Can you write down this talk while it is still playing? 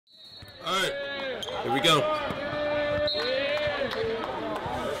Alright, here we go.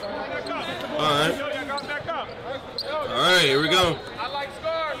 Alright. Alright, here we go.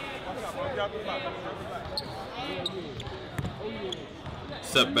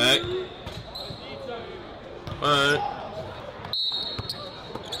 Step back. Alright.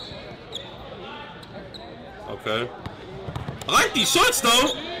 Okay. I like these shorts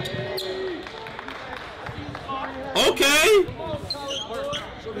though. Okay.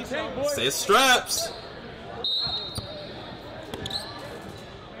 Say straps.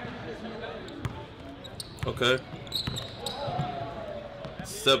 Okay.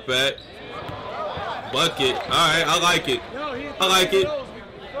 Step back. Bucket. Alright, I like it. I like it.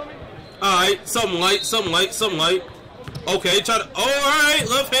 Alright, something light, something light, something light. Okay, try to. Oh, alright,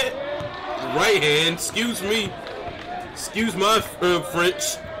 left hand. Right hand. Excuse me. Excuse my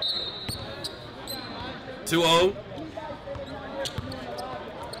French. 2-0.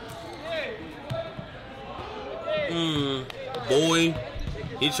 Boy.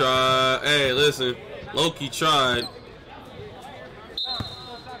 He tried. Hey, listen. Loki tried.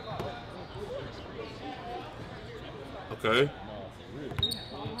 Okay.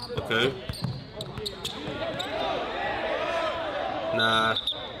 Okay. Nah.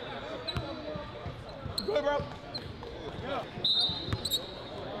 Good, bro.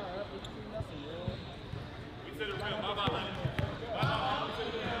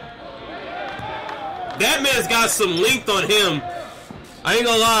 That man's got some length on him. I ain't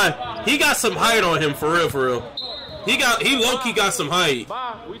gonna lie. He got some height on him, for real, for real. He low-key got some height.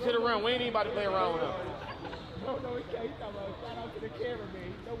 Bye. We to the rim. We ain't even about to play around with him. No, he can't. He's talking about shout out to the cameraman.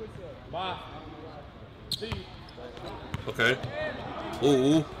 He know what's up. Bye. See you. Okay.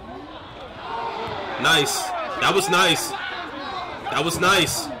 Ooh. Nice. That was nice. That was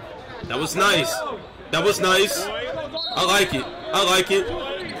nice. That was nice. That was nice. I like it. I like it.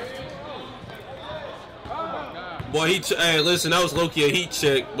 Boy, hey, listen, that was low-key a heat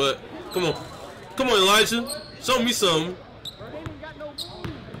check, but come on. Come on, Elijah. Show me something.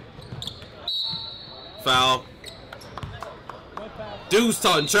 Foul. Dude's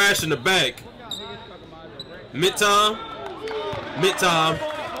talking trash in the back. Mid-time. Mid-time.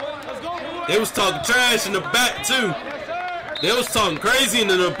 They was talking trash in the back, too. They was talking crazy in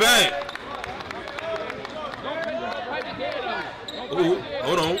the back. Ooh,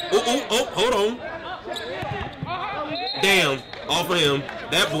 hold on. Oh, hold on. Damn, off of him.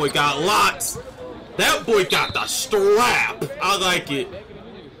 That boy got lots. That boy got the strap. I like it.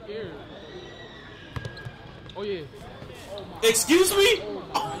 Oh, yeah. Excuse me?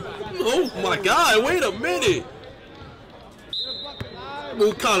 Oh my God, wait a minute.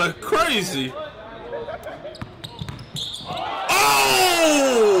 Move kind of crazy.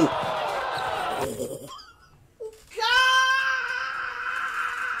 Oh!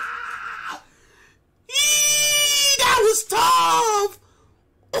 That was tough.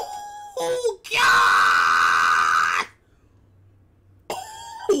 Oh God.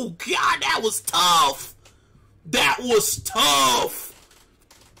 Oh God, that was tough. That was tough.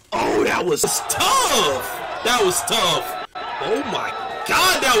 Oh, that was tough. That was tough. Oh my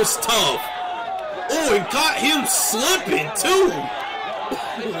God, that was tough. Oh, it got him slipping too.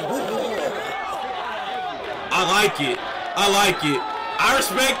 I like it. I like it. I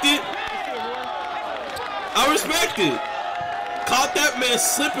respect it. I respect it. Caught that man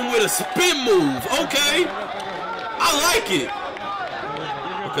slipping with a spin move. Okay. I like it.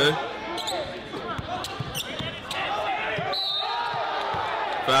 Okay.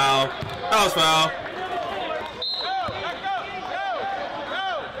 Foul. That was foul.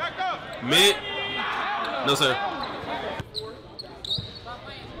 Mid. No, sir.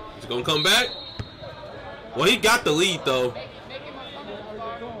 He's gonna come back. Well, he got the lead, though.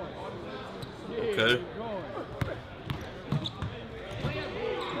 Okay.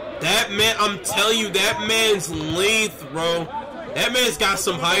 That man, I'm telling you, that man's length, bro. That man's got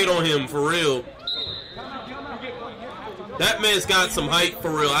some height on him, for real. That man's got some height,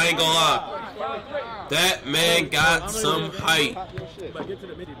 for real. I ain't gonna lie. That man got some height.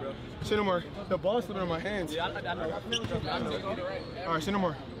 Say no more. The ball's slipping in my hands. I know. All right, say no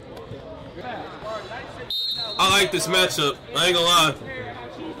more. I like this matchup. I ain't gonna lie.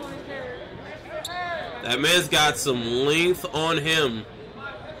 That man's got some length on him.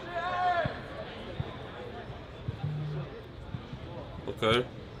 Okay.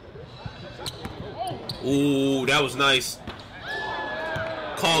 Ooh, that was nice.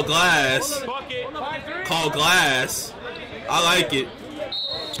 Call glass. Call glass. I like it.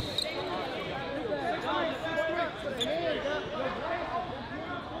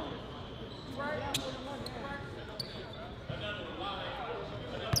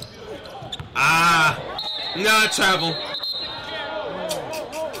 Nah, travel.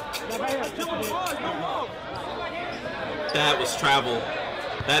 That was travel.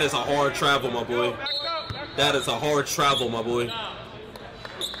 That is a hard travel, my boy. That is a hard travel, my boy.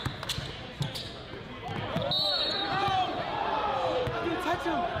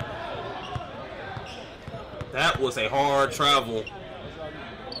 That was a hard travel.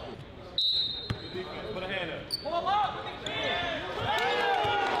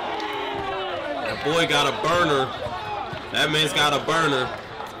 That boy got a burner. That man's got a burner.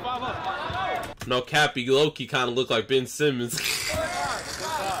 No, Cappy Loki kind of looked like Ben Simmons.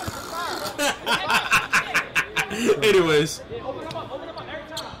 Anyways.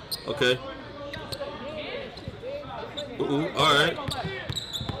 Okay. Alright.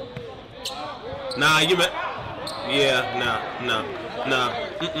 Nah, you met. Yeah, nah.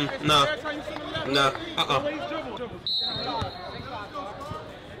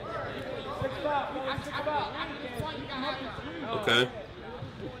 Okay.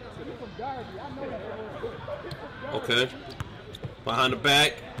 Okay. Behind the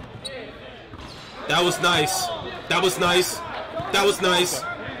back. That was nice. That was nice. That was nice.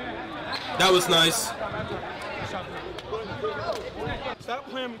 That was nice. Stop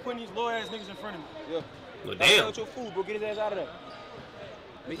playing me putting these low ass niggas in front of me. Yeah. Well, damn. Your food, bro. Get his ass out of there.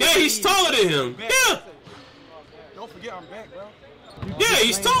 Yeah, he's taller than him. Yeah. Don't forget I'm back, bro. Yeah,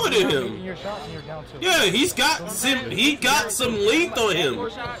 he's taller than him. Yeah, he's got some. He got some length on him.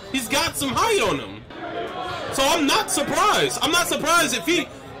 He's got some height on him. So I'm not surprised. I'm not surprised if he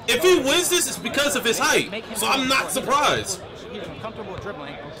wins this. It's because of his height. So I'm not surprised.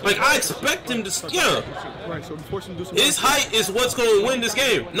 Like I expect him to. Yeah. His height is what's going to win this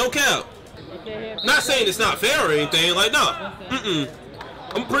game. No cap. Not saying it's not fair or anything. Like no.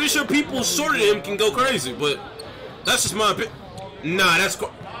 I'm pretty sure people shorter than him can go crazy, but that's just my opinion. Nah, that's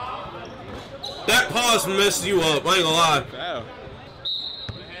that pause messed you up. I ain't gonna lie.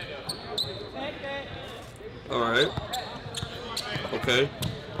 All right. Okay.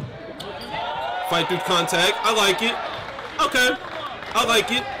 Fight through contact. I like it. Okay. I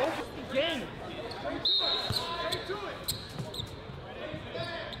like it.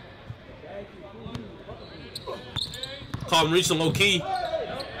 Call him reaching low key.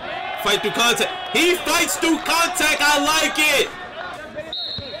 Fight through contact. He fights through contact. I like it.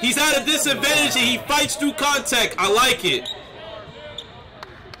 He's at a disadvantage and he fights through contact. I like it.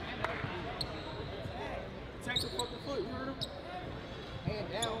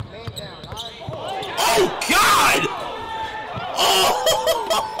 Oh God! Oh!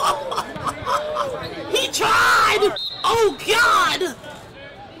 He tried! Oh God!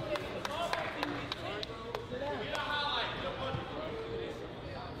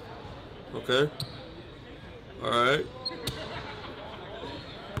 Okay. Alright.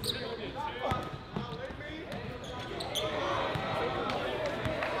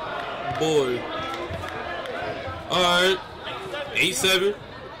 Boy. Alright. 8-7.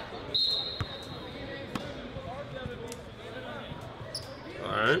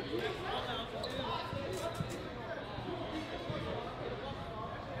 Alright.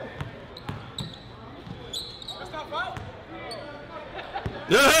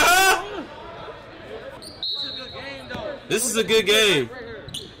 This is a good game.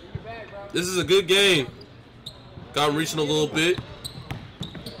 This is a good game. Got him reaching a little bit.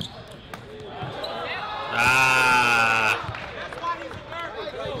 Ah.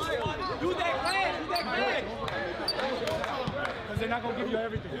 Do that plan. Because they're not going to give you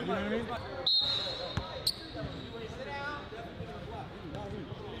everything. You know what I mean?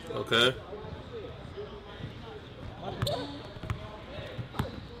 Okay.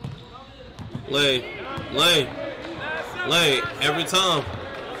 Lay, every time.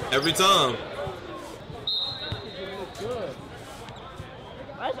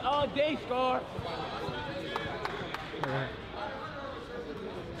 That's all day, Scar.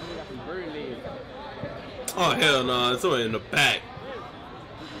 Oh hell no, it's somebody in the back.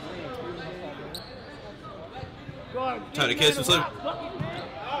 Trying to catch him slipping.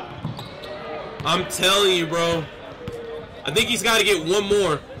 I'm telling you, bro. I think he's got to get one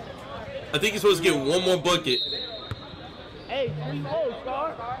more. I think he's supposed to get one more bucket. Hey, 3-0,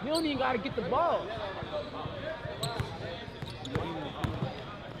 Scar. You don't even got to get the ball.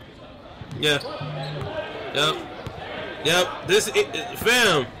 Yeah. Yep.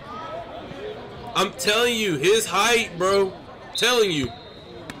 Fam. I'm telling you, his height, bro. Telling you.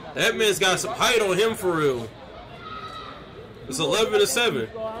 That man's got some height on him for real. It's 11-7.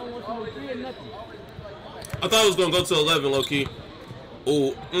 I thought it was going to go to 11, low-key.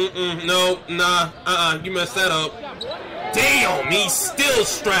 Ooh, no, nah, you messed that up. Damn, he's still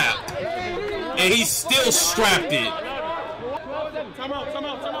strapped. And And he still strapped it. Time out.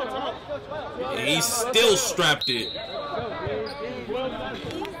 And he still strapped it.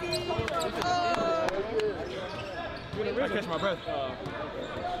 I catch my breath.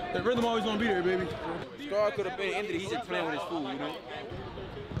 The rhythm always gonna be there, baby. Scar could have been ended it. He's just playing with his food, you know?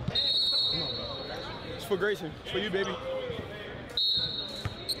 It's for Grayson. It's for you, baby.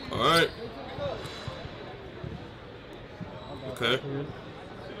 All right. Okay.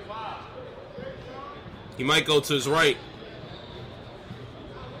 He might go to his right.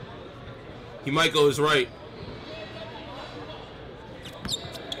 He might go his right.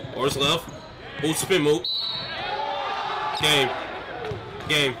 Or his left. Boot spin move. Game.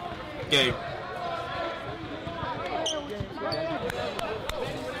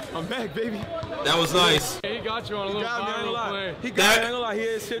 I'm back, baby. That was nice. He got you on a little final play. He got me, I ain't gonna lie. He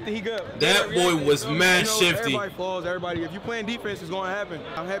is shifty. He good. That boy was mad shifty. Everybody falls. Everybody. If you playing defense, it's gonna happen.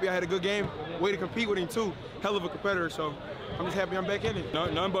 I'm happy I had a good game. Way to compete with him too. Hell of a competitor. So I'm just happy I'm back in it.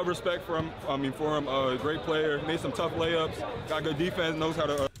 None but respect for him. For him, great player. Made some tough layups. Got good defense. Knows how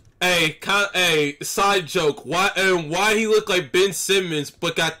to. Hey, side joke. Why he look like Ben Simmons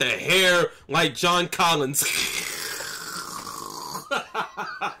but got the hair like John Collins?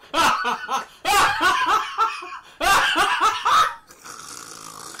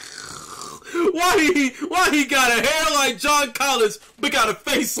 Why he got a hair like John Collins but got a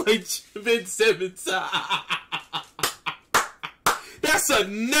face like Ben Simmons? That's a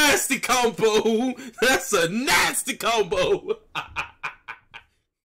nasty combo.